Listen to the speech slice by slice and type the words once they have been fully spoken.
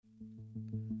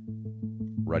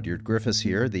Rudyard Griffiths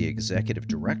here, the Executive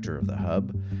Director of the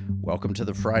Hub. Welcome to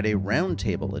the Friday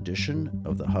Roundtable edition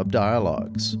of the Hub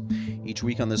Dialogues. Each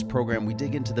week on this program, we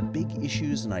dig into the big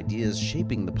issues and ideas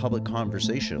shaping the public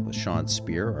conversation with Sean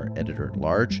Speer, our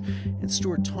editor-at-large, and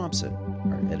Stuart Thompson,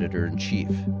 our editor-in-chief.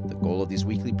 The goal of these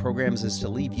weekly programs is to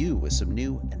leave you with some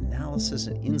new analysis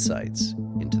and insights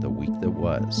into the week that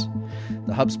was.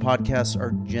 The Hub's podcasts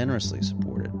are generously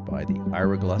supported by the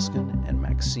Ira Gluskin and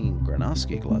Maxine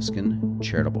Granovsky-Gluskin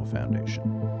Charitable Foundation.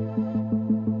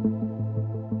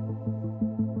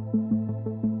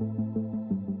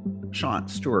 Sean,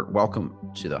 Stuart, welcome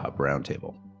to the Hub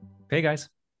Roundtable. Hey, guys.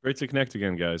 Great to connect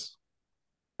again, guys.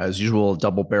 As usual, a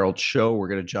double-barreled show. We're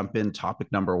going to jump in.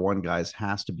 Topic number one, guys,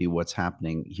 has to be what's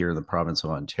happening here in the province of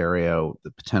Ontario.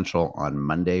 The potential on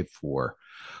Monday for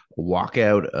a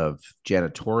walkout of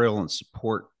janitorial and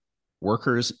support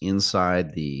workers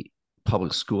inside the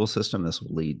public school system. This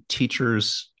will lead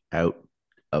teachers out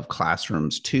of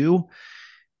classrooms too,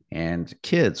 and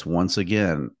kids once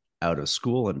again out of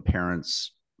school, and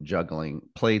parents juggling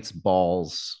plates,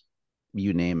 balls,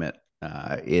 you name it.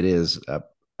 It is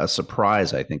a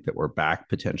surprise, I think, that we're back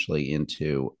potentially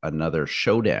into another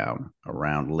showdown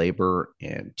around labor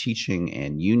and teaching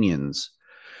and unions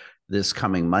this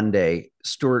coming Monday.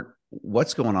 Stuart,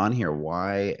 what's going on here?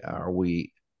 Why are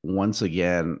we once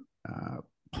again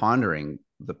pondering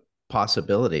the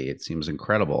possibility, it seems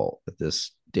incredible at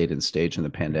this date and stage in the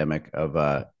pandemic, of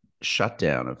a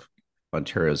shutdown of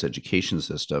Ontario's education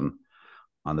system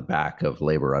on the back of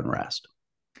labor unrest?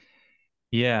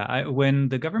 Yeah, when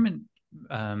the government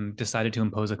decided to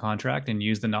impose a contract and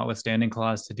use the notwithstanding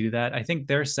clause to do that, I think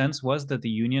their sense was that the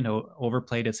union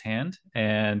overplayed its hand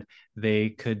and they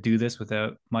could do this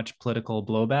without much political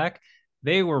blowback.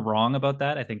 They were wrong about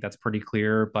that. I think that's pretty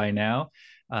clear by now.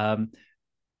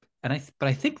 But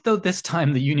I think, though, this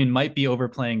time the union might be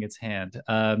overplaying its hand.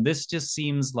 This just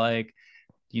seems like,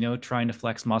 trying to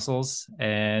flex muscles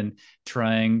and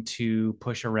trying to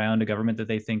push around a government that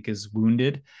they think is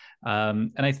wounded.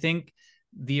 And I think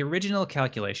the original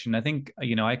calculation, I think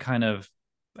I kind of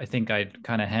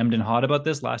hemmed and hawed about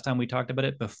this last time we talked about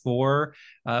it before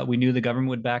we knew the government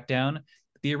would back down.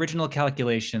 The original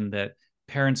calculation that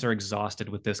parents are exhausted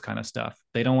with this kind of stuff.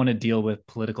 They don't want to deal with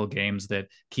political games that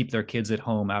keep their kids at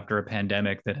home after a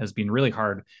pandemic that has been really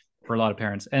hard for a lot of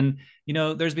parents. And,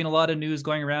 there's been a lot of news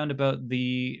going around about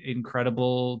the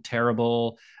incredible,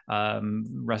 terrible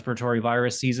respiratory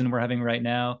virus season we're having right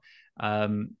now. I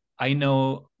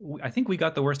think we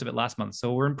got the worst of it last month,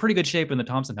 so we're in pretty good shape in the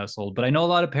Thompson household, but I know a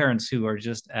lot of parents who are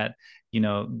just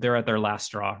they're at their last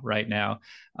straw right now.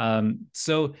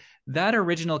 So that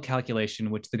original calculation,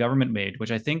 which the government made,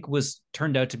 which I think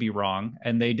turned out to be wrong,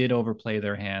 and they did overplay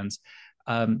their hands.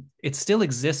 It still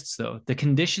exists, though. The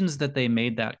conditions that they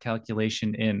made that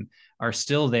calculation in are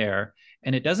still there.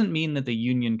 And it doesn't mean that the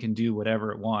union can do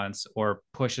whatever it wants or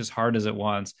push as hard as it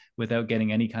wants without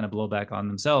getting any kind of blowback on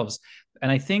themselves.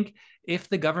 And I think if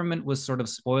the government was sort of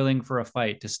spoiling for a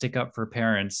fight to stick up for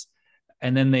parents,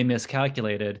 and then they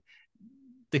miscalculated,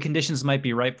 the conditions might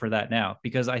be ripe for that now.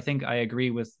 Because I think I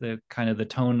agree with the kind of the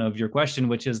tone of your question,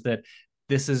 which is that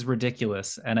this is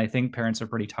ridiculous. And I think parents are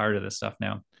pretty tired of this stuff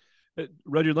now.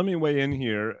 Roger, let me weigh in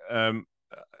here.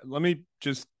 Let me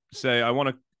just say, I want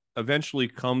to eventually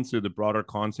come to the broader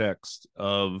context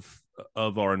of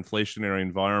our inflationary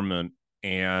environment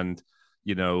and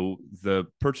the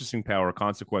purchasing power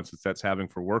consequences that's having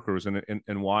for workers,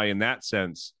 and why, in that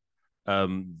sense,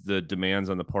 the demands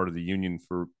on the part of the union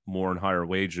for more and higher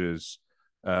wages,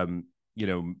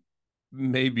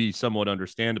 may be somewhat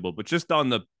understandable. But just on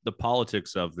the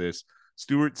politics of this,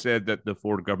 Stuart said that the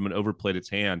Ford government overplayed its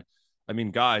hand. I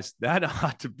mean, guys, that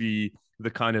ought to be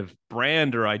the kind of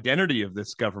brand or identity of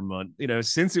this government,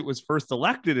 since it was first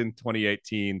elected in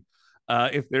 2018.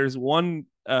 If there's one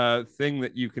thing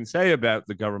that you can say about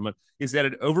the government, is that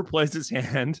it overplays its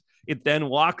hand, it then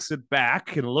walks it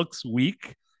back and looks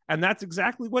weak. And that's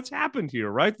exactly what's happened here,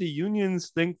 right? The unions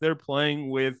think they're playing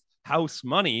with house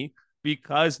money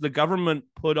because the government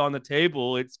put on the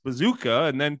table its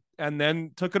bazooka and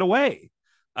then took it away.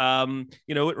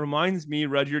 It reminds me,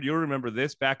 Rudyard, you'll remember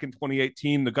this, back in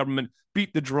 2018, the government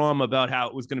beat the drum about how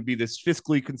it was going to be this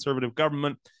fiscally conservative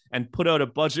government and put out a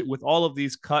budget with all of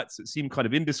these cuts that seemed kind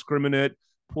of indiscriminate,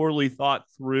 poorly thought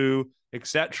through,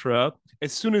 etc.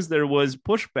 As soon as there was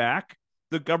pushback,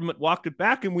 the government walked it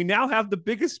back, and we now have the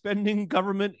biggest spending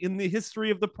government in the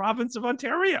history of the province of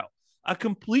Ontario, a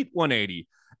complete 180.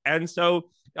 And so,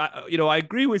 I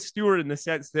agree with Stuart in the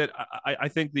sense that I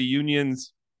think the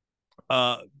unions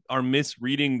are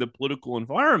misreading the political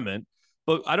environment.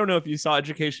 But I don't know if you saw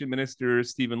Education Minister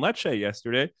Stephen Lecce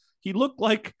yesterday. He looked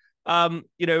like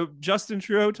Justin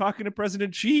Trudeau talking to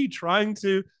President Xi, trying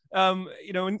to,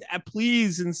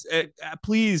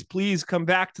 please come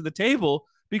back to the table,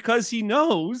 because he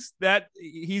knows that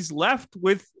he's left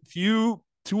with few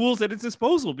tools at his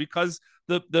disposal, because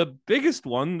the biggest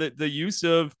one, the use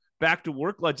of back to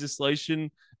work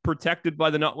legislation protected by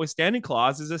the notwithstanding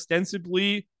clause, is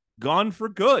ostensibly gone for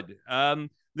good.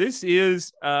 This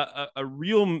is a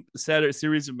real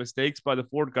series of mistakes by the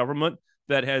Ford government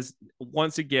that has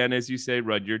once again, as you say,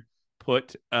 Rudyard,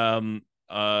 put the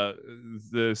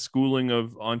schooling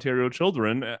of Ontario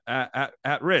children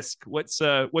at risk. What's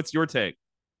your take?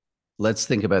 Let's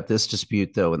think about this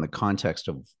dispute, though, in the context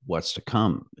of what's to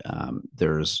come.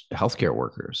 There's healthcare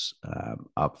workers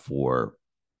up for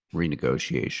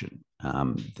renegotiation.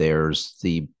 There's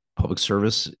the public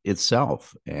service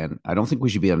itself. And I don't think we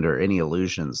should be under any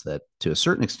illusions that, to a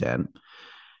certain extent,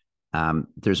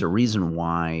 there's a reason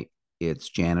why it's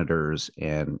janitors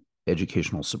and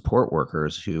educational support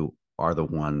workers who are the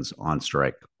ones on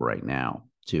strike right now.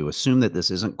 To assume that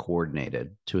this isn't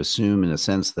coordinated, to assume, in a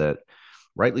sense, that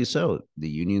rightly so, the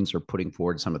unions are putting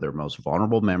forward some of their most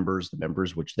vulnerable members, the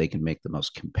members which they can make the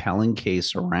most compelling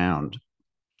case around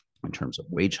in terms of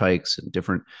wage hikes and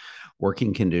different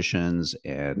working conditions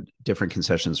and different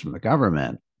concessions from the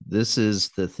government. This is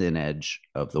the thin edge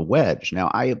of the wedge.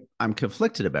 Now, I'm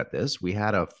conflicted about this. We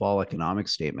had a fall economic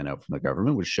statement out from the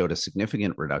government, which showed a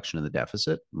significant reduction in the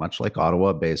deficit, much like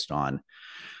Ottawa, based on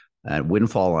a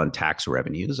windfall on tax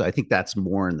revenues. I think that's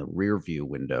more in the rear view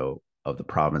window of the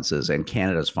provinces and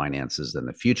Canada's finances than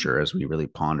the future, as we really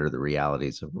ponder the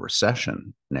realities of a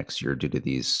recession next year due to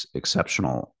these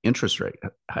exceptional interest rate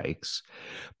hikes.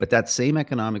 But that same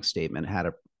economic statement had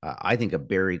I think, a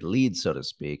buried lead, so to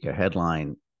speak, a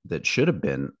headline that should have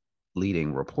been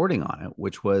leading reporting on it,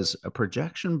 which was a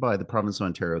projection by the province of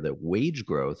Ontario that wage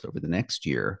growth over the next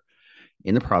year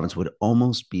in the province would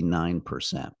almost be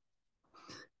 9%.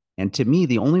 And to me,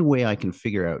 the only way I can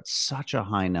figure out such a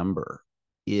high number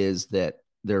is that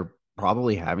they're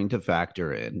probably having to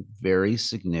factor in very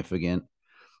significant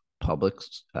public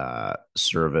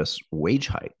service wage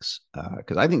hikes,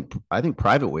 because I think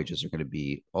private wages are going to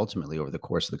be ultimately, over the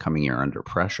course of the coming year, under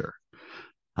pressure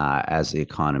as the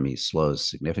economy slows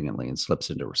significantly and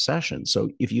slips into recession. So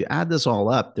if you add this all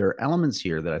up, there are elements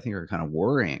here that I think are kind of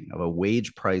worrying, of a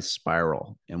wage price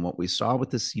spiral. And what we saw with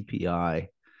the CPI,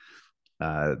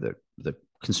 the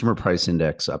Consumer Price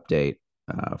Index update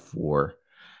for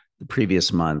the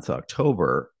previous month,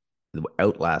 October,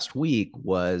 out last week,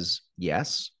 was,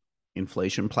 yes,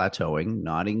 inflation plateauing,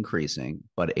 not increasing,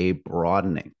 but a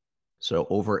broadening. So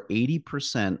over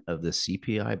 80% of the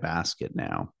CPI basket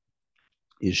now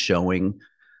is showing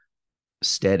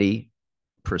steady,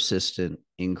 persistent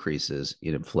increases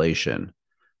in inflation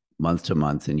month to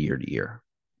month and year to year.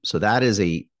 So that is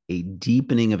a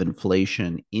deepening of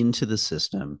inflation into the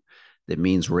system. That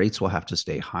means rates will have to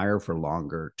stay higher for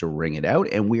longer to wring it out.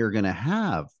 And we are going to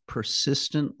have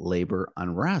persistent labor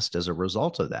unrest as a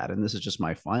result of that. And this is just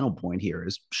my final point here,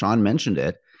 as Sean mentioned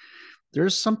it.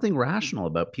 There's something rational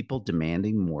about people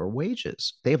demanding more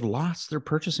wages. They've lost their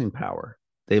purchasing power.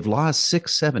 They've lost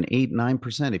 6, 7, 8,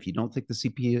 9%. If you don't think the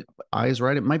CPI is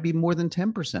right, it might be more than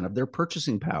 10% of their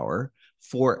purchasing power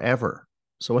forever.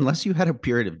 So unless you had a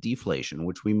period of deflation,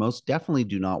 which we most definitely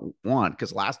do not want,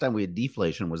 because last time we had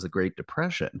deflation was the Great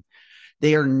Depression,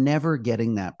 they are never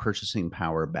getting that purchasing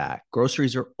power back.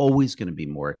 Groceries are always going to be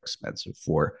more expensive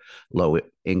for low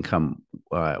income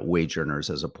wage earners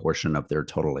as a portion of their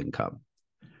total income.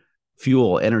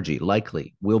 Fuel, energy,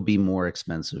 likely will be more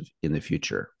expensive in the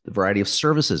future. The variety of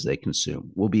services they consume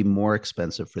will be more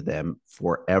expensive for them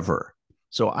forever.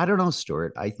 So I don't know,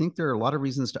 Stuart. I think there are a lot of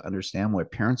reasons to understand why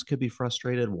parents could be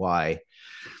frustrated, why,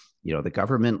 the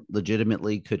government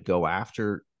legitimately could go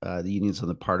after the unions on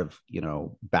the part of,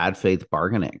 bad faith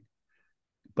bargaining.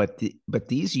 But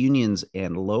these unions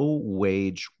and low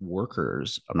wage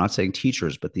workers, I'm not saying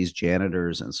teachers, but these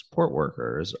janitors and support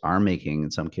workers are making,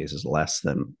 in some cases, less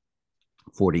than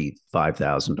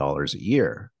 $45,000 a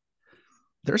year.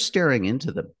 They're staring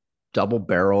into the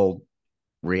double-barreled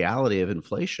reality of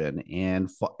inflation and,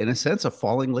 in a sense, a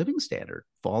falling living standard,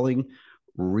 falling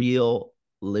real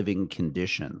living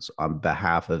conditions on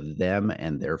behalf of them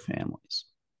and their families.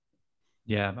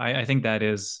 Yeah, I think that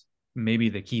is maybe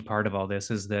the key part of all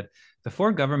this, is that the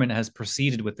Ford government has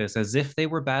proceeded with this as if they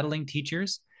were battling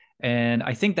teachers. And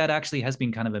I think that actually has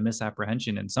been kind of a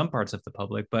misapprehension in some parts of the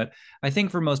public. But I think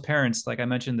for most parents, like I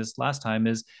mentioned this last time,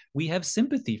 is we have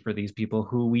sympathy for these people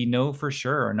who we know for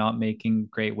sure are not making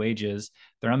great wages.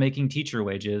 They're not making teacher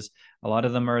wages. A lot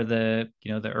of them are the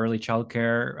early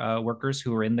childcare workers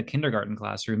who are in the kindergarten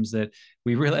classrooms that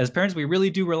we really, as parents, we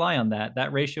really do rely on that.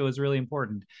 That ratio is really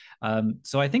important.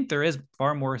 So I think there is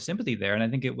far more sympathy there. And I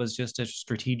think it was just a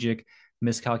strategic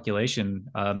miscalculation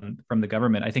from the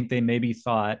government. I think they maybe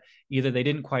thought either they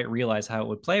didn't quite realize how it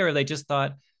would play, or they just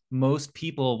thought most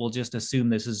people will just assume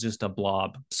this is just a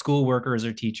blob, school workers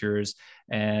or teachers.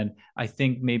 And I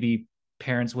think maybe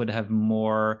parents would have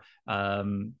more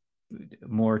time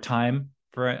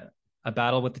for a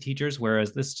battle with the teachers,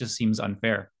 whereas this just seems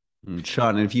unfair.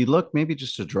 Sean, and if you look, maybe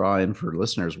just to draw in for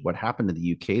listeners, what happened in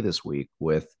the UK this week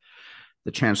with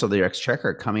the Chancellor of the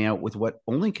Exchequer coming out with what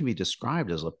only can be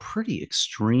described as a pretty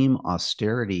extreme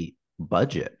austerity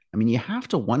budget. I mean, you have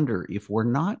to wonder if we're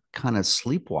not kind of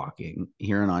sleepwalking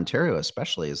here in Ontario,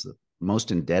 especially as the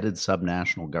most indebted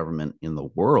subnational government in the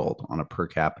world on a per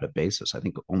capita basis. I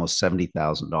think almost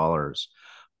 $70,000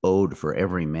 owed for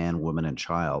every man, woman, and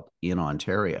child in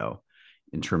Ontario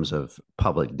in terms of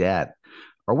public debt.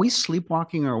 Are we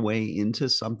sleepwalking our way into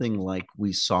something like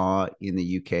we saw in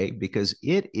the UK? Because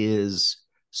it is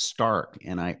stark.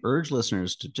 And I urge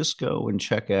listeners to just go and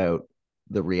check out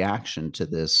the reaction to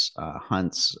this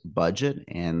Hunt's budget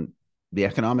and the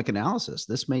economic analysis.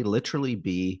 This may literally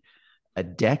be a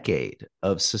decade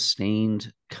of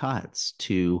sustained cuts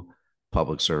to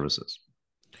public services.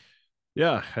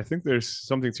 Yeah, I think there's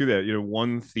something to that.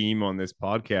 One theme on this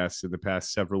podcast in the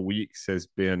past several weeks has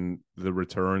been the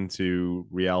return to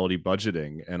reality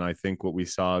budgeting. And I think what we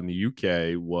saw in the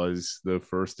UK was the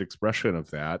first expression of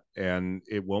that, and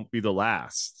it won't be the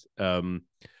last.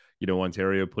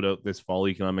 Ontario put out this fall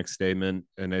economic statement.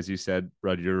 And as you said,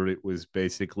 Roger, it was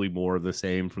basically more of the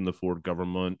same from the Ford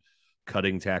government,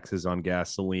 cutting taxes on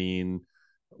gasoline,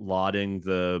 lauding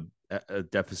the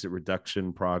deficit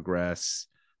reduction progress,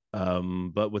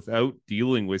 but without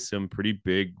dealing with some pretty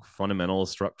big fundamental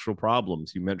structural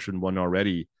problems. You mentioned one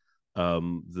already,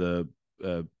 the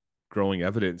growing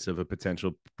evidence of a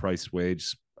potential price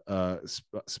wage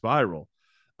spiral.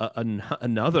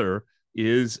 Another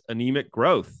is anemic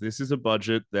growth. This is a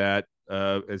budget that,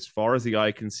 as far as the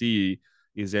eye can see,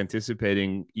 is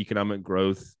anticipating economic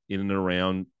growth in and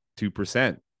around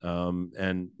 2%.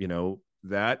 And,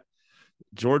 that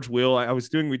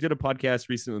we did a podcast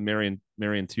recently with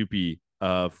Marion Tupy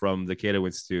from the Cato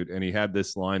Institute, and he had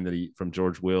this line from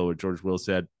George Will, where George Will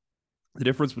said, the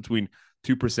difference between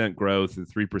 2% growth and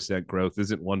 3% growth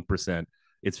isn't 1%,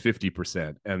 it's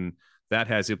 50%. And that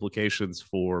has implications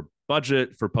for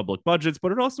public budgets,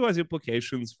 but it also has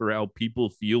implications for how people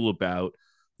feel about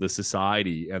the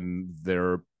society and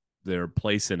their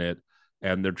place in it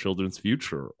and their children's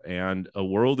future. And a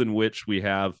world in which we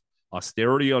have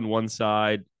austerity on one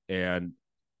side and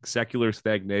secular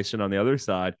stagnation on the other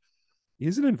side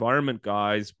is an environment,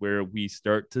 guys, where we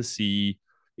start to see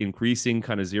increasing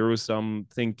kind of zero-sum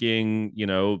thinking.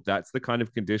 That's the kind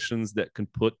of conditions that can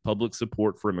put public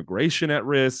support for immigration at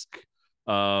risk.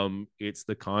 It's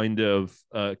the kind of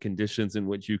conditions in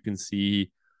which you can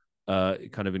see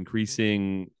kind of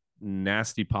increasing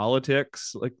nasty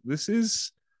politics. Like, this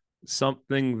is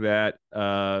something that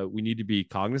we need to be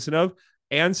cognizant of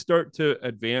and start to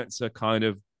advance a kind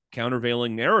of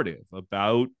countervailing narrative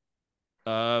about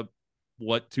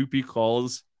what Tupy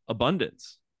calls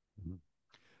abundance.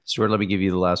 Stuart, let me give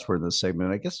you the last word in this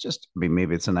segment. I guess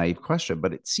maybe it's a naive question,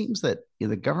 but it seems that in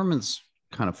the government's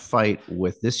kind of fight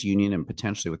with this union and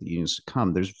potentially with the unions to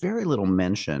come, there's very little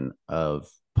mention of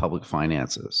public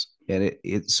finances.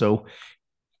 And so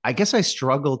I guess I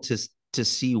struggle to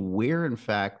see where, in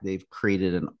fact, they've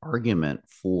created an argument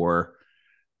for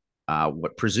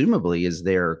what presumably is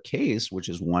their case, which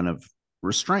is one of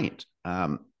restraint.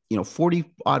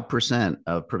 40 odd percent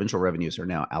of provincial revenues are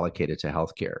now allocated to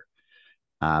healthcare.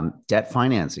 Debt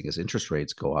financing, as interest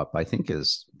rates go up, I think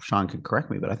Sean can correct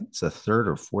me, but I think it's the third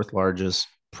or fourth largest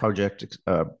project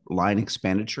line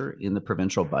expenditure in the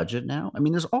provincial budget now. I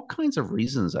mean, there's all kinds of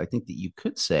reasons I think that you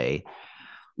could say,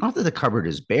 not that the cupboard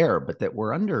is bare, but that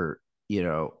we're under,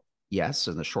 yes,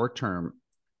 in the short term,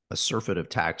 a surfeit of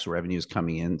tax revenues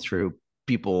coming in through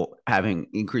people having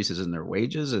increases in their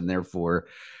wages and therefore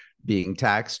being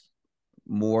taxed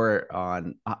more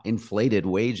on inflated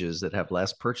wages that have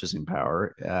less purchasing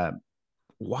power.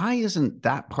 Why isn't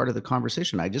that part of the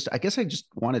conversation? I guess I just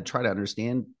want to try to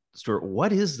understand, Stuart,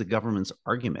 what is the government's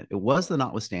argument? It was the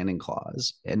notwithstanding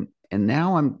clause, and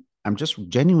now I'm just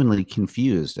genuinely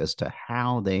confused as to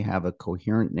how they have a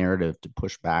coherent narrative to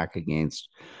push back against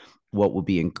what will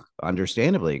be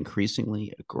understandably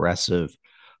increasingly aggressive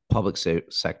public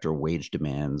sector wage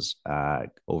demands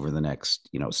over the next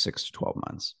 6 to 12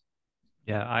 months.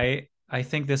 Yeah, I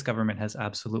think this government has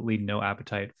absolutely no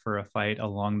appetite for a fight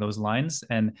along those lines.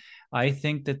 And I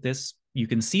think that this, you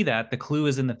can see that the clue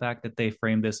is in the fact that they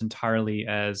framed this entirely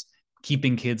as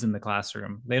keeping kids in the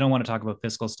classroom. They don't want to talk about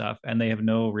fiscal stuff, and they have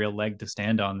no real leg to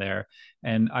stand on there.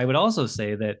 And I would also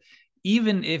say that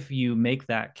even if you make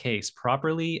that case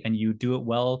properly and you do it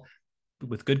well,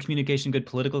 with good communication, good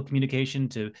political communication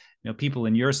to people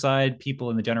in your side, people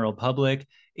in the general public,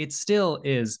 it still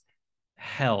is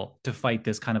hell to fight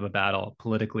this kind of a battle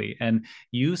politically. And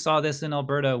you saw this in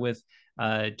Alberta with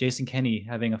Jason Kenney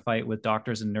having a fight with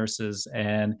doctors and nurses.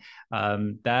 And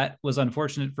that was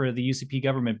unfortunate for the UCP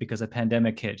government because a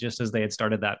pandemic hit just as they had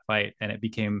started that fight, and it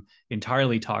became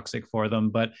entirely toxic for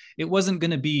them. But it wasn't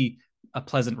going to be a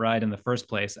pleasant ride in the first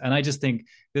place. And I just think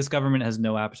this government has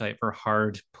no appetite for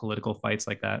hard political fights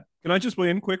like that. Can I just weigh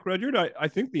in quick, Rudyard? I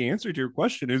think the answer to your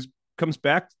question comes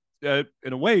back in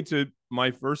a way to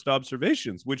my first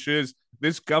observations, which is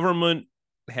this government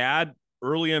had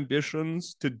early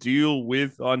ambitions to deal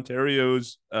with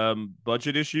Ontario's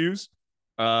budget issues.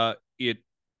 It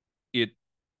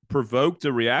provoked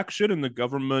a reaction, and the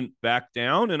government backed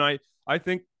down. And I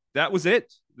think that was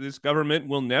it. This government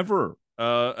will never,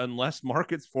 unless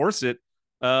markets force it,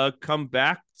 come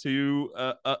back to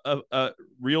a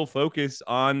real focus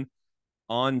on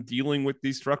dealing with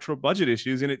these structural budget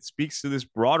issues. And it speaks to this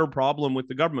broader problem with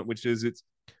the government, which is it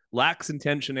lacks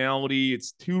intentionality.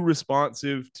 It's too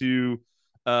responsive to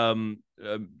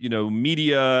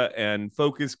media and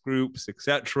focus groups,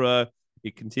 etc.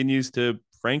 It continues to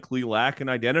frankly lack an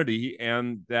identity,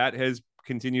 and that's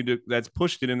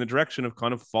pushed it in the direction of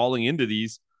kind of falling into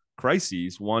these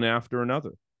crises one after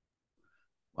another.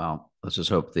 Well, let's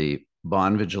just hope the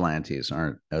bond vigilantes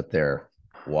aren't out there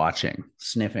watching,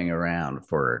 sniffing around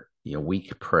for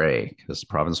weak prey, because the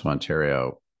province of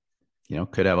Ontario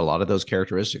could have a lot of those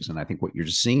characteristics. And I think what you're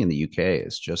just seeing in the UK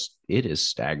it is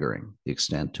staggering, the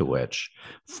extent to which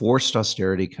forced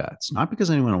austerity cuts, not because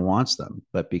anyone wants them,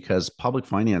 but because public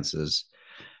finances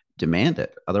demand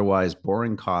it. Otherwise,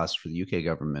 borrowing costs for the UK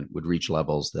government would reach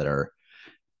levels that are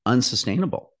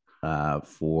unsustainable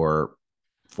for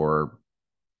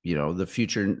the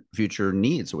future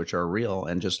needs, which are real.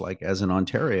 And just like as in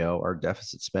Ontario, our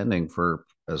deficit spending for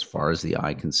as far as the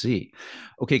eye can see.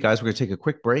 Okay, guys, we're going to take a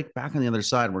quick break. Back on the other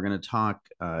side, we're going to talk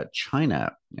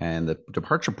China. And the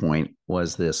departure point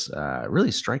was this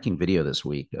really striking video this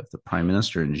week of the Prime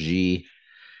Minister and Xi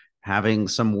having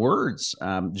some words.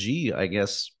 Xi, I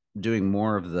guess, doing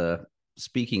more of the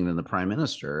speaking than the Prime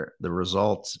Minister. The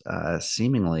result,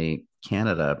 seemingly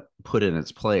Canada put in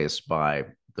its place by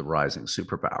the rising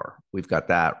superpower. We've got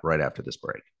that right after this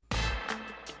break.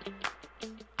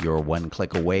 You're one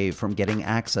click away from getting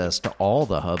access to all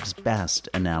the Hub's best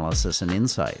analysis and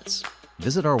insights.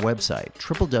 Visit our website,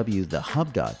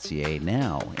 www.thehub.ca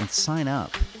now, and sign up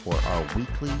for our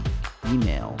weekly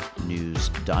email news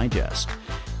digest.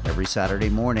 Every Saturday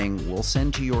morning, we'll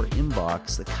send to your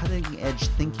inbox the cutting-edge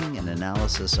thinking and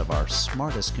analysis of our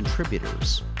smartest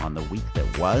contributors on the week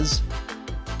that was.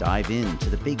 Dive into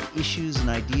the big issues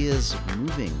and ideas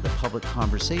moving the public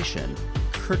conversation,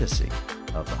 courtesy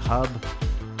of the Hub.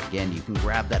 Again, you can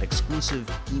grab that exclusive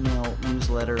email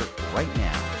newsletter right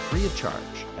now, free of charge,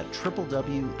 at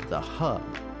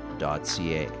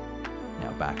www.thehub.ca.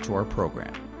 Now back to our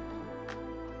program.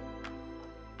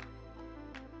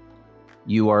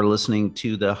 You are listening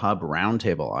to the Hub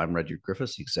Roundtable. I'm Rudyard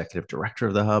Griffiths, Executive Director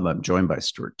of the Hub. I'm joined by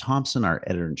Stuart Thompson, our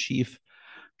Editor-in-Chief,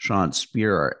 Sean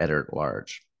Speer, our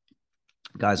Editor-at-Large.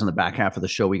 Guys, on the back half of the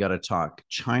show, we got to talk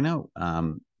China.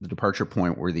 The departure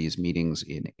point were these meetings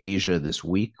in Asia this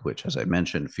week, which, as I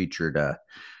mentioned, featured,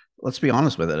 let's be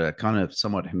honest with it, a kind of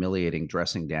somewhat humiliating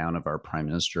dressing down of our Prime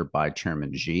Minister by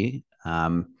Chairman Xi.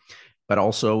 But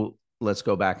also, let's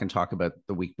go back and talk about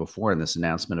the week before and this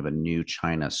announcement of a new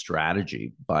China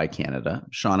strategy by Canada.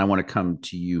 Sean, I want to come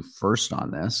to you first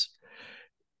on this.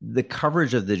 The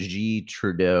coverage of the Xi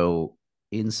Trudeau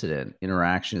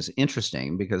interaction is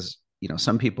interesting because,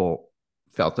 some people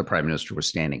felt the Prime Minister was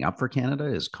standing up for Canada,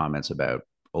 his comments about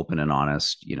open and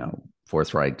honest,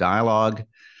 forthright dialogue.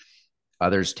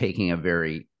 Others taking a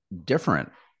very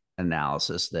different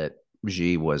analysis that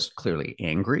Xi was clearly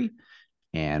angry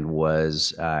and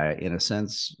was, in a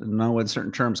sense, no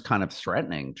uncertain terms, kind of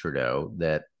threatening Trudeau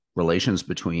that relations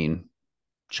between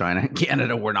China and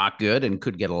Canada were not good and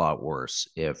could get a lot worse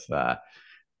if the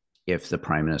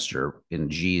Prime Minister, in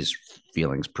Xi's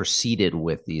feelings, proceeded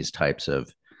with these types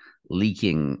of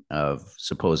leaking of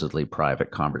supposedly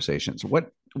private conversations.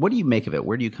 What what do you make of it?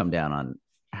 Where do you come down on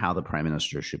how the prime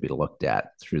minister should be looked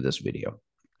at through this video?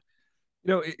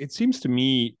 It seems to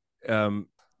me,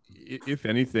 if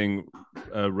anything,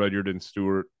 Rudyard and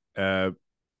Stewart, that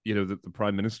the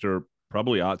prime minister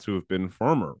probably ought to have been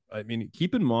firmer. I mean,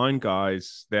 keep in mind,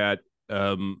 guys, that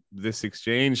this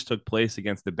exchange took place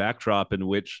against the backdrop in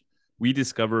which we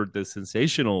discovered the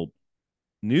sensational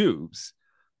news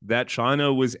that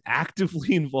China was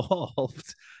actively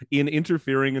involved in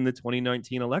interfering in the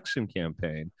 2019 election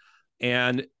campaign.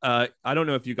 And I don't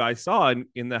know if you guys saw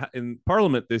in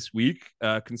Parliament this week,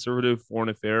 Conservative Foreign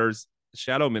Affairs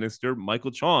Shadow Minister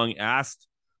Michael Chong asked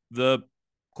the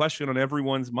question on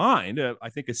everyone's mind. I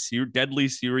think a deadly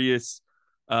serious,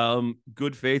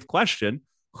 good faith question: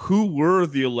 who were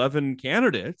the 11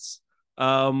 candidates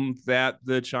that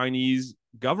the Chinese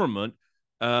government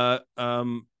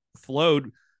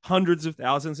flowed hundreds of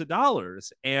thousands of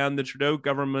dollars? And the Trudeau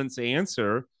government's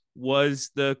answer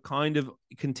was the kind of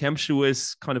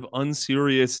contemptuous, kind of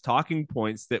unserious talking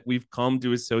points that we've come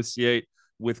to associate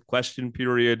with question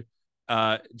period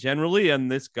generally,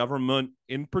 and this government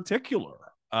in particular.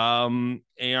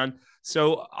 And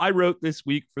so I wrote this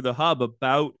week for the Hub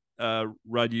about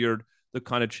Rudyard, the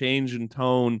kind of change in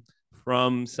tone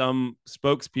from some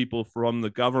spokespeople from the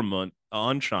government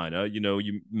on China.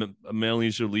 Melanie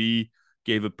Joly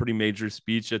gave a pretty major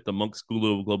speech at the Munk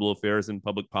School of Global Affairs and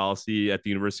Public Policy at the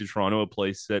University of Toronto, a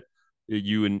place that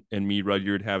you and me,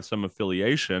 Rudyard, have some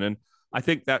affiliation. And I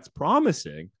think that's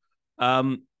promising.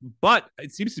 But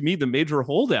it seems to me the major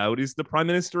holdout is the prime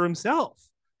minister himself,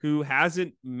 who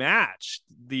hasn't matched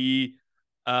the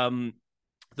kind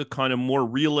of more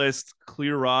realist,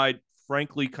 clear-eyed,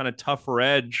 frankly, kind of tougher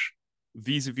edge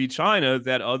vis-a-vis China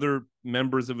that other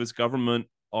members of his government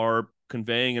are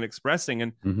conveying and expressing.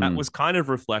 And that was kind of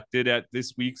reflected at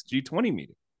this week's G20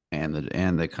 meeting. And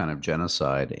the kind of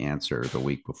genocide answer the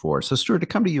week before. So, Stuart, to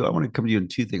come to you, I want to come to you in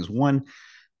two things. One,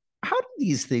 how do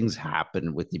these things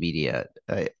happen with the media?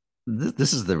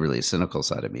 This is the really cynical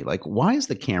side of me. Like, why is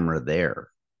the camera there?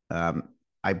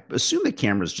 I assume the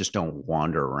cameras just don't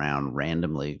wander around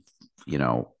randomly,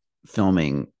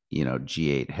 filming,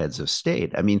 G8 heads of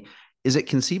state. I mean, is it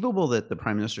conceivable that the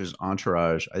prime minister's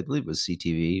entourage, I believe it was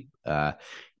CTV,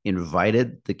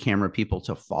 invited the camera people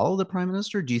to follow the prime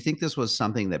minister? Do you think this was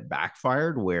something that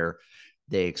backfired, where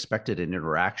they expected an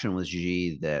interaction with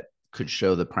Xi that could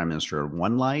show the prime minister in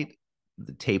one light?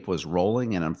 The tape was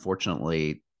rolling, and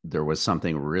unfortunately, there was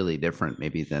something really different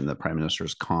maybe than the prime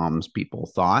minister's comms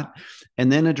people thought.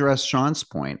 And then address Sean's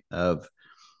point of,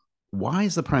 why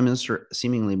is the prime minister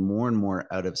seemingly more and more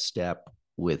out of step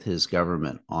with his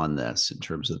government on this in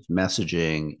terms of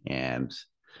messaging and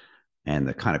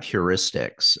the kind of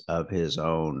heuristics of his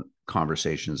own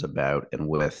conversations about and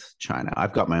with China?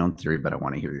 I've got my own theory, but I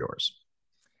want to hear yours.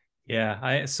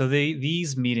 Yeah,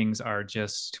 these meetings are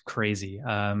just crazy.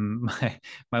 My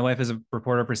wife is a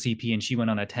reporter for CP, and she went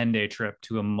on a 10-day trip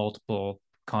to a multiple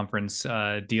conference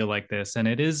deal like this, and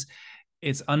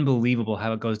it's unbelievable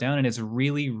how it goes down, and it's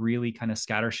really, really kind of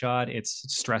scattershot. It's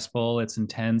stressful, it's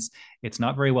intense, it's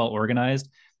not very well organized.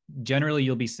 Generally,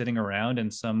 you'll be sitting around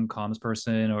and some comms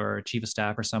person or chief of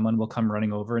staff or someone will come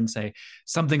running over and say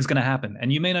something's going to happen,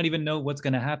 and you may not even know what's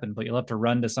going to happen, but you'll have to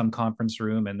run to some conference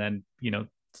room, and then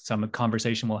some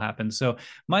conversation will happen. So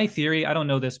my theory, I don't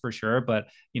know this for sure, but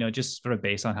just sort of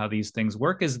based on how these things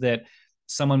work, is that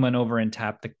someone went over and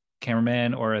tapped the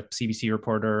cameraman or a CBC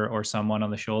reporter or someone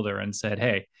on the shoulder and said,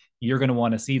 hey, you're going to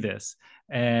want to see this.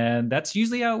 And that's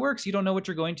usually how it works. You don't know what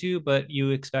you're going to, but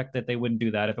you expect that they wouldn't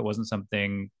do that if it wasn't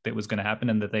something that was going to happen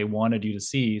and that they wanted you to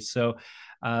see. So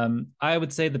I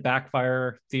would say the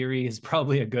backfire theory is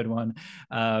probably a good one.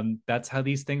 That's how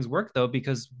these things work, though,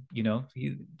 because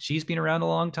she's been around a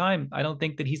long time. I don't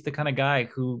think that he's the kind of guy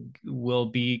who will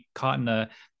be caught in a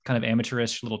kind of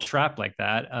amateurish little trap like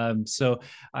that. So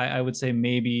I would say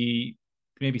maybe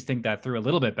think that through a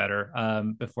little bit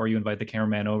better before you invite the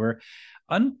cameraman over.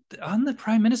 On the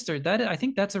prime minister, that I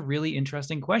think that's a really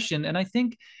interesting question, and I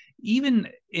think even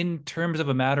in terms of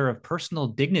a matter of personal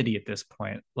dignity at this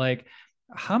point, like,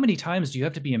 how many times do you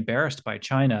have to be embarrassed by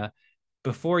China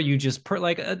before you just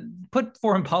put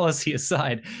foreign policy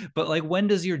aside? But like, when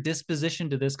does your disposition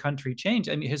to this country change?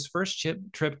 I mean, his first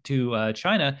trip to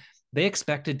China, they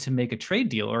expected to make a trade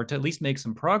deal or to at least make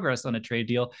some progress on a trade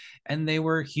deal, and they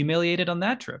were humiliated on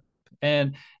that trip.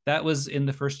 And that was in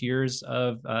the first years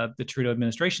of the Trudeau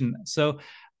administration. So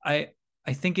I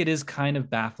think it is kind of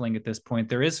baffling at this point.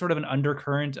 There is sort of an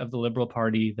undercurrent of the Liberal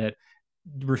Party that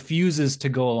refuses to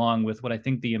go along with what I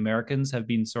think the Americans have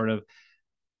been sort of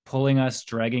pulling us,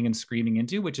 dragging and screaming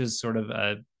into, which is sort of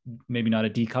a maybe not a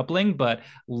decoupling, but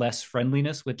less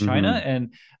friendliness with China. Mm-hmm.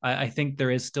 And I think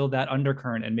there is still that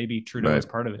undercurrent, and maybe Trudeau Right. is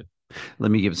part of it.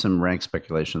 Let me give some rank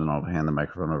speculation, then I'll hand the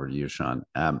microphone over to you, Sean.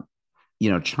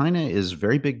 China is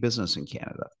very big business in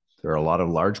Canada. There are a lot of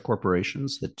large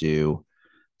corporations that do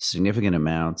significant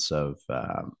amounts of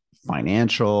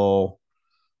financial,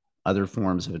 other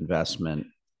forms of investment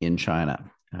in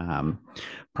China. Prime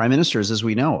ministers, as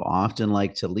we know, often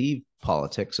like to leave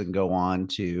politics and go on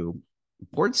to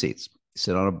board seats.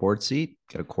 Sit on a board seat,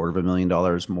 get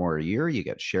 $250,000 more a year. You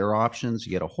get share options.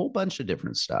 You get a whole bunch of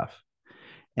different stuff.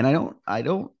 And I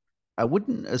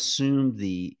wouldn't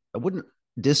I wouldn't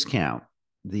discount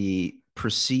the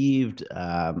perceived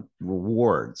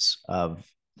rewards of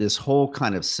this whole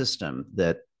kind of system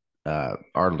that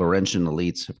our Laurentian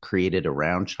elites have created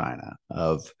around China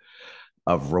of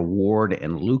reward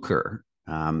and lucre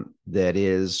that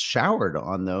is showered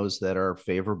on those that are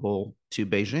favorable to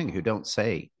Beijing, who don't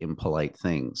say impolite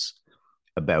things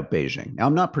about Beijing. Now,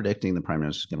 I'm not predicting the prime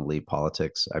minister is going to leave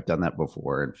politics. I've done that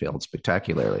before and failed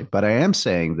spectacularly. But I am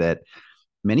saying that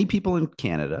many people in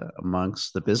Canada,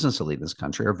 amongst the business elite in this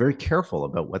country, are very careful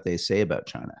about what they say about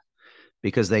China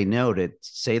because they know to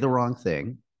say the wrong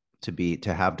thing,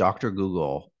 to have Dr.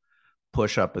 Google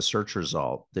push up a search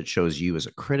result that shows you as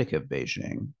a critic of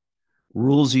Beijing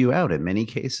rules you out in many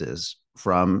cases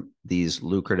from these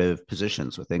lucrative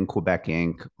positions within Quebec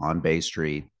Inc., on Bay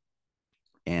Street,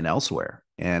 and elsewhere.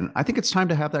 And I think it's time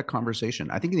to have that conversation.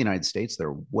 I think in the United States,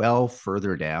 they're well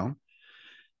further down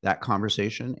that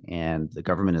conversation, and the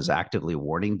government is actively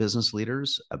warning business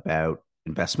leaders about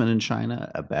investment in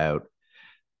China, about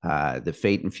the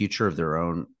fate and future of their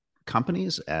own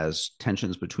companies as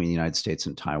tensions between the United States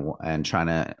and Taiwan and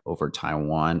China over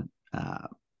Taiwan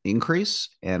increase.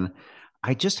 And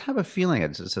I just have a feeling,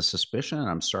 it's a suspicion, and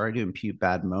I'm sorry to impute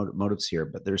bad motives here,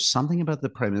 but there's something about the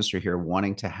prime minister here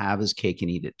wanting to have his cake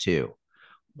and eat it too,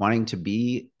 wanting to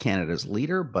be Canada's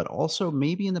leader, but also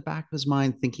maybe in the back of his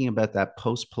mind thinking about that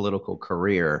post-political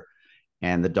career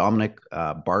and the Dominic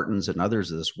Bartons and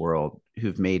others of this world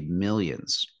who've made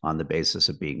millions on the basis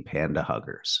of being panda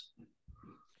huggers.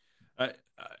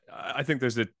 I think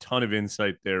there's a ton of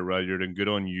insight there, Rudyard, and good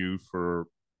on you for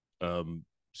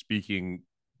speaking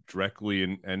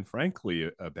directly and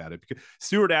frankly about it. Because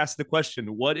Stuart asked the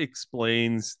question, what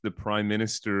explains the prime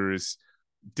minister's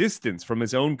distance from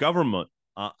his own government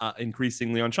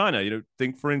increasingly on China?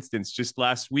 Think, for instance, just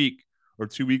last week or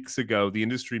 2 weeks ago, the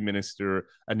industry minister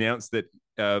announced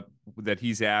that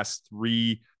he's asked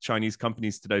 3 Chinese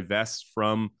companies to divest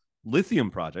from lithium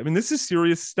project. I mean, this is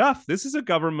serious stuff. This is a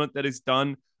government that has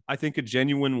done, I think, a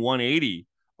genuine 180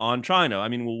 on China. I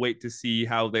mean, we'll wait to see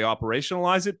how they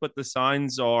operationalize it, but the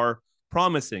signs are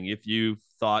promising if you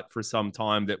thought for some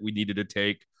time that we needed to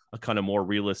take a kind of more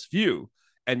realist view.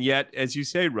 And yet, as you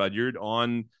say, Rudyard,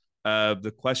 on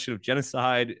the question of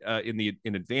genocide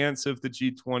in advance of the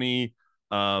G20,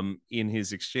 in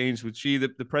his exchange with Xi,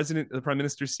 the prime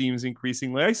minister seems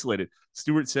increasingly isolated.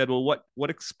 Stuart said, well, what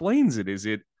explains it? Is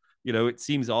it, it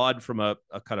seems odd from a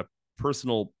kind of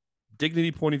personal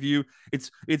dignity point of view.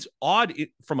 It's odd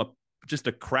from just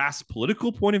a crass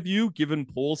political point of view, given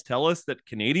polls tell us that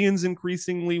Canadians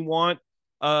increasingly want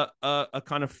a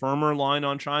kind of firmer line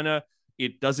on China.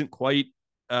 It doesn't quite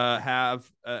have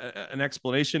an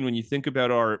explanation when you think about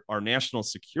our national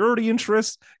security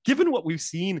interests, given what we've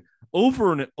seen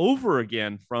over and over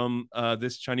again from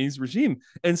this Chinese regime.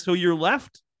 And so you're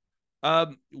left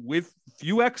with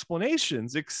few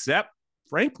explanations, except,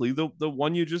 frankly, the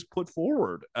one you just put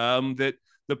forward, that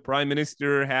the prime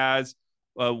minister has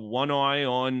one eye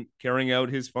on carrying out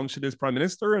his function as prime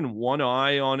minister and one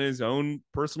eye on his own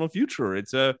personal future.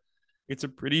 It's a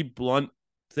pretty blunt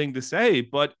thing to say,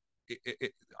 but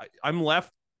I'm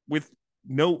left with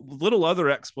no little other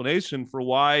explanation for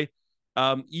why,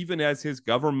 even as his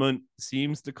government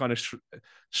seems to kind of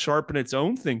sharpen its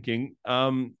own thinking,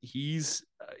 he's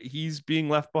being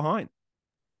left behind.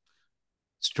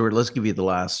 Stuart, let's give you the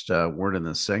last word in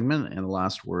this segment and the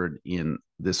last word in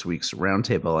this week's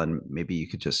roundtable, and maybe you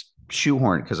could just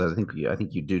shoehorn, because I think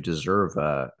you do deserve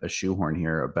a shoehorn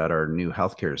here about our new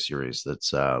healthcare series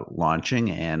that's launching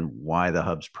and why the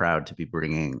Hub's proud to be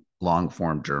bringing long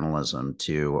form journalism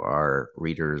to our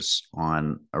readers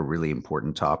on a really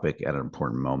important topic at an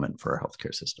important moment for our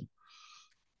healthcare system.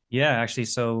 Yeah, actually,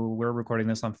 so we're recording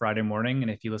this on Friday morning,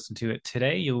 and if you listen to it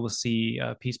today, you will see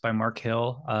a piece by Mark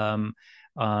Hill on,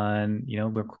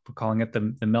 we're calling it the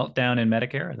meltdown in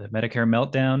Medicare, the Medicare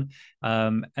meltdown.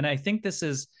 And I think this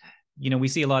is, we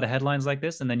see a lot of headlines like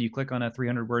this, and then you click on a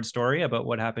 300-word story about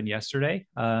what happened yesterday.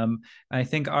 I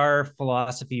think our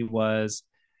philosophy was,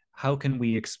 how can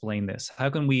we explain this?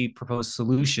 How can we propose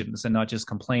solutions and not just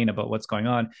complain about what's going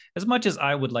on? As much as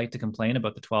I would like to complain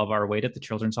about the 12-hour wait at the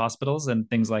children's hospitals and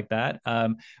things like that,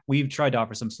 we've tried to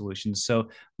offer some solutions. So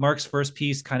Mark's first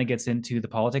piece kind of gets into the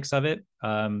politics of it,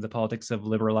 the politics of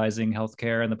liberalizing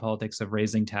healthcare and the politics of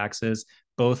raising taxes,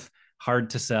 both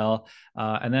hard to sell.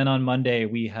 And then on Monday,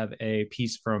 we have a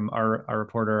piece from our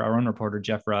own reporter,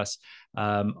 Jeff Russ,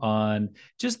 on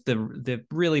just the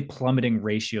really plummeting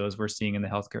ratios we're seeing in the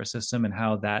healthcare system and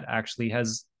how that actually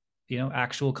has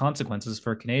actual consequences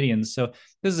for Canadians. So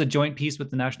this is a joint piece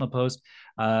with the National Post.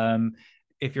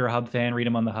 If you're a Hub fan, read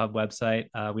them on the Hub website.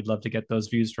 We'd love to get those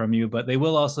views from you, but they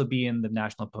will also be in the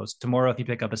National Post. Tomorrow, if you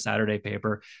pick up a Saturday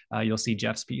paper, you'll see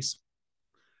Jeff's piece.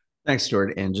 Thanks,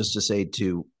 Stuart. And just to say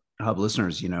to Hub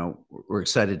listeners, we're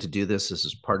excited to do this. This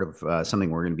is part of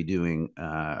something we're going to be doing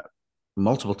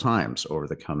multiple times over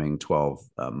the coming 12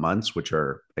 months, which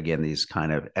are, again, these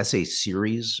kind of essay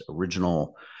series,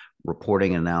 original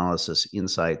reporting, analysis,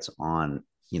 insights on,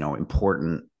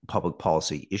 important public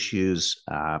policy issues.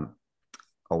 A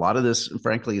lot of this,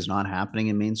 frankly, is not happening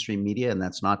in mainstream media, and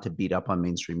that's not to beat up on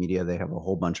mainstream media. They have a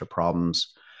whole bunch of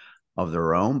problems of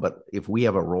their own. But if we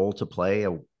have a role to play,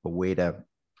 a way to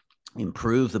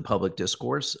improve the public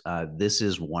discourse, this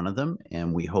is one of them.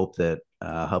 And we hope that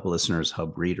Hub listeners,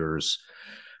 Hub readers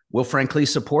will frankly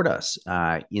support us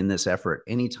in this effort.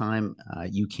 Anytime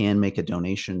you can make a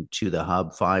donation to the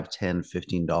Hub, $5, $10,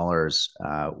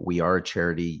 $15. We are a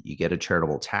charity. You get a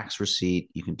charitable tax receipt.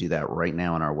 You can do that right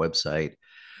now on our website.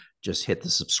 Just hit the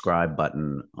subscribe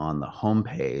button on the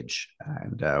homepage,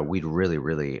 and we'd really,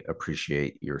 really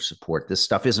appreciate your support. This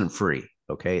stuff isn't free,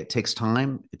 okay? It takes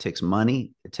time, it takes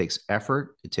money, it takes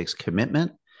effort, it takes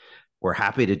commitment. We're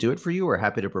happy to do it for you. We're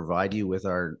happy to provide you with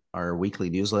our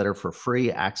weekly newsletter for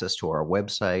free, access to our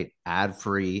website,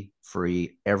 ad-free,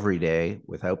 free every day,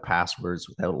 without passwords,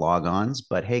 without logons.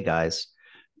 But hey, guys,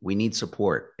 we need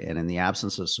support. And in the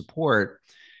absence of support,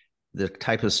 the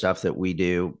type of stuff that we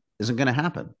do isn't going to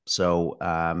happen. So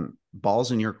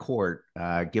balls in your court,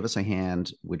 give us a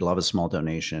hand. We'd love a small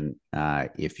donation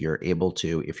if you're able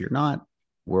to. If you're not,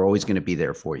 we're always going to be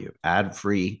there for you.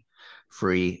 Ad-free,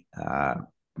 free,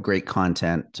 great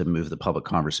content to move the public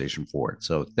conversation forward.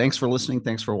 So thanks for listening.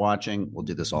 Thanks for watching. We'll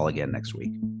do this all again next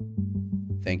week.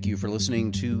 Thank you for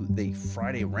listening to the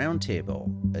Friday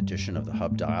Roundtable edition of the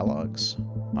Hub Dialogues.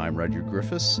 I'm Rudyard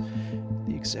Griffiths,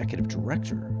 the Executive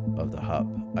Director of the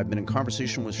Hub. I've been in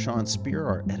conversation with Sean Speer,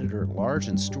 our editor-at-large,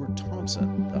 and Stuart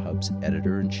Thompson, the Hub's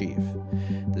editor-in-chief.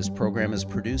 This program is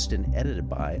produced and edited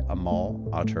by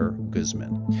Amal Ater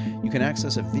Guzman. You can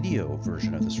access a video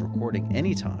version of this recording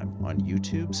anytime on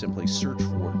YouTube. Simply search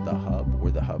for The Hub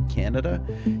or The Hub Canada.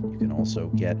 You can also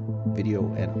get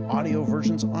video and audio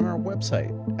versions on our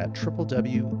website at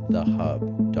www.thehub.ca.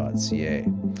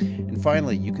 And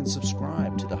finally, you can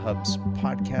subscribe to the Hub's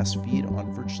podcast feed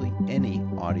on virtually any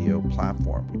audio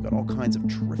platform. We've got all kinds of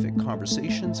terrific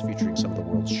conversations featuring some of the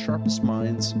world's sharpest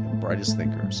minds and brightest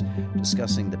thinkers,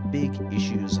 discussing the big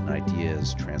issues and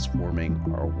ideas transforming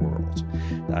our world.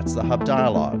 That's the Hub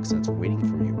Dialogues, and it's waiting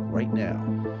for you right now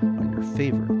on your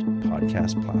favorite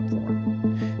podcast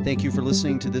platform. Thank you for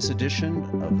listening to this edition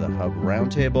of the Hub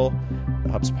Roundtable.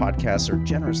 The Hub's podcasts are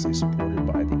generously supported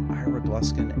by the Ira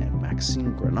Gluskin and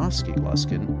Maxine Granovsky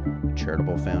Gluskin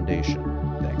Charitable Foundation.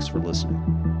 Thanks for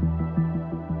listening.